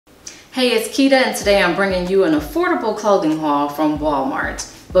Hey, it's Keita, and today I'm bringing you an affordable clothing haul from Walmart.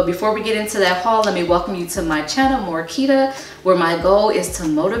 But before we get into that haul, let me welcome you to my channel, More Keita, where my goal is to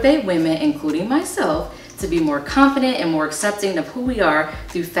motivate women, including myself, to be more confident and more accepting of who we are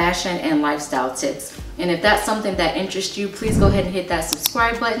through fashion and lifestyle tips. And if that's something that interests you, please go ahead and hit that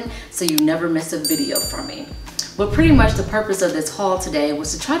subscribe button so you never miss a video from me. But pretty much the purpose of this haul today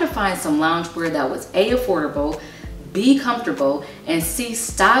was to try to find some loungewear that was A, affordable, B, comfortable, and C,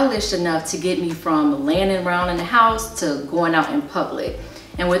 stylish enough to get me from laying around in the house to going out in public.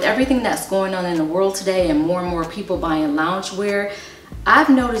 And with everything that's going on in the world today and more people buying loungewear, I've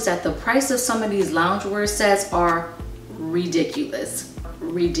noticed that the price of some of these loungewear sets are ridiculous.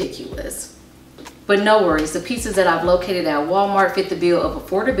 But no worries, the pieces that I've located at Walmart fit the bill of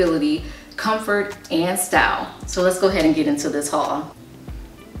affordability, comfort, and style. So let's go ahead and get into this haul.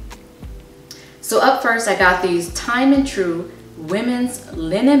 So up first, I got these Time and True women's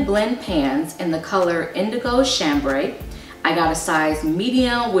linen blend pants in the color Indigo Chambray. I got a size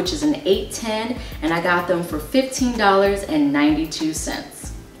medium, which is an 810, and I got them for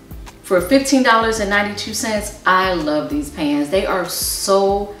 $15.92. For $15.92, I love these pants. They are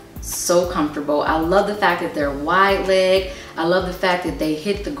so comfortable. I love the fact that they're wide leg. I love the fact that they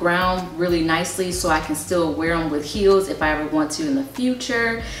hit the ground really nicely so I can still wear them with heels if I ever want to in the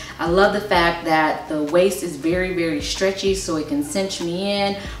future. I love the fact that the waist is very stretchy so it can cinch me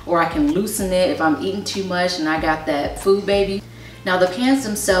in, or I can loosen it if I'm eating too much and I got that food baby. Now the pants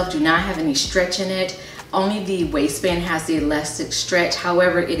themselves do not have any stretch in it. Only the waistband has the elastic stretch.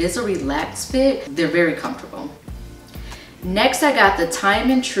 However, it is a relaxed fit. They're very comfortable. Next, I got the Time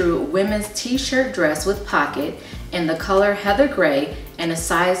and True women's t-shirt dress with pocket in the color Heather Gray and a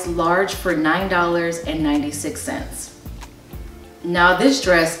size large for $9.96. Now this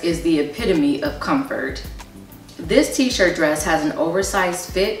dress is the epitome of comfort. This t-shirt dress has an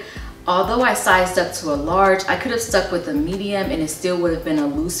oversized fit. Although I sized up to a large, I could have stuck with a medium and it still would have been a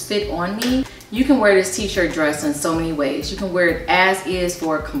loose fit on me. You can wear this t-shirt dress in so many ways. You can wear it as is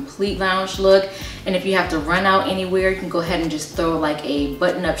for a complete lounge look. And if you have to run out anywhere, you can go ahead and just throw like a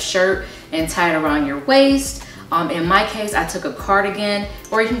button-up shirt and tie it around your waist. In my case, I took a cardigan,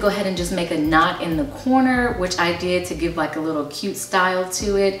 or you can go ahead and just make a knot in the corner, which I did to give like a little cute style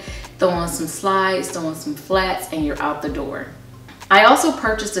to it. Throw on some slides, throw on some flats, and you're out the door. I also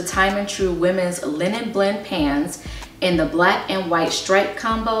purchased the Time and True women's linen blend pants in the black and white stripe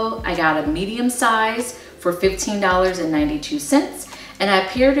combo. I got a medium size for $15.92, and I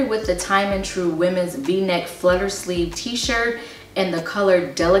paired it with the Time and True women's V-neck flutter sleeve t-shirt in the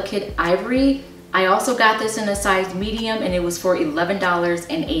color Delicate Ivory. I also got this in a size medium and it was for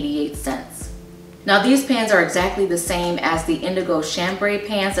 $11.88. Now these pants are exactly the same as the Indigo Chambray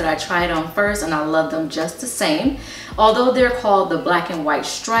pants that I tried on first, and I love them just the same. Although they're called the black and white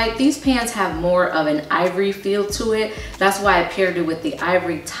stripe, these pants have more of an ivory feel to it. That's why I paired it with the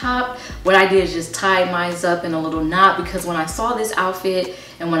ivory top. What I did is just tie mine up in a little knot, because when I saw this outfit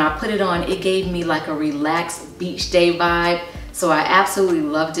and when I put it on, it gave me like a relaxed beach day vibe. So I absolutely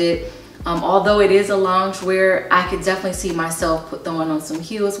loved it. Although it is a loungewear, I could definitely see myself throwing on some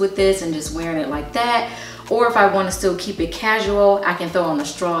heels with this and just wearing it like that. Or if I want to still keep it casual, I can throw on a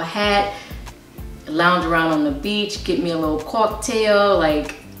straw hat, lounge around on the beach, get me a little cocktail.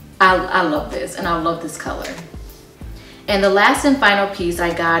 Like, I love this, and I love this color. And the last and final piece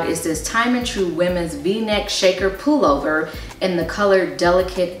I got is this Time and True women's V-neck shaker pullover in the color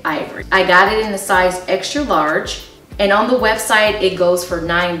Delicate Ivory. I got it in the size extra large. And on the website, it goes for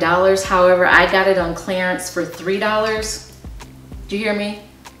 $9. However, I got it on clearance for $3. Do you hear me?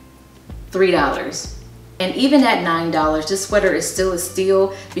 $3. And even at $9, this sweater is still a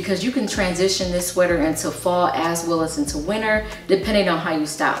steal, because you can transition this sweater into fall as well as into winter, depending on how you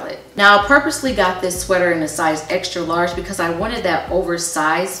style it. Now, I purposely got this sweater in a size extra large because I wanted that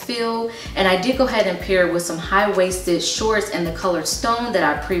oversized feel. And I did go ahead and pair it with some high-waisted shorts in the color Stone that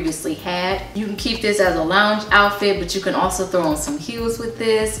I previously had. You can keep this as a lounge outfit, but you can also throw on some heels with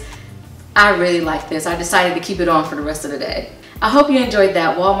this. I really like this. I decided to keep it on for the rest of the day. I hope you enjoyed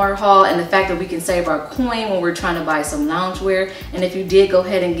that Walmart haul and the fact that we can save our coin when we're trying to buy some loungewear. And if you did, go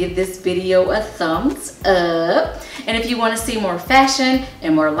ahead and give this video a thumbs up. And if you want to see more fashion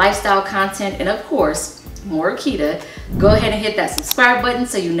and more lifestyle content, and of course, more Keita, go ahead and hit that subscribe button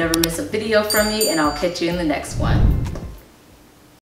so you never miss a video from me, and I'll catch you in the next one.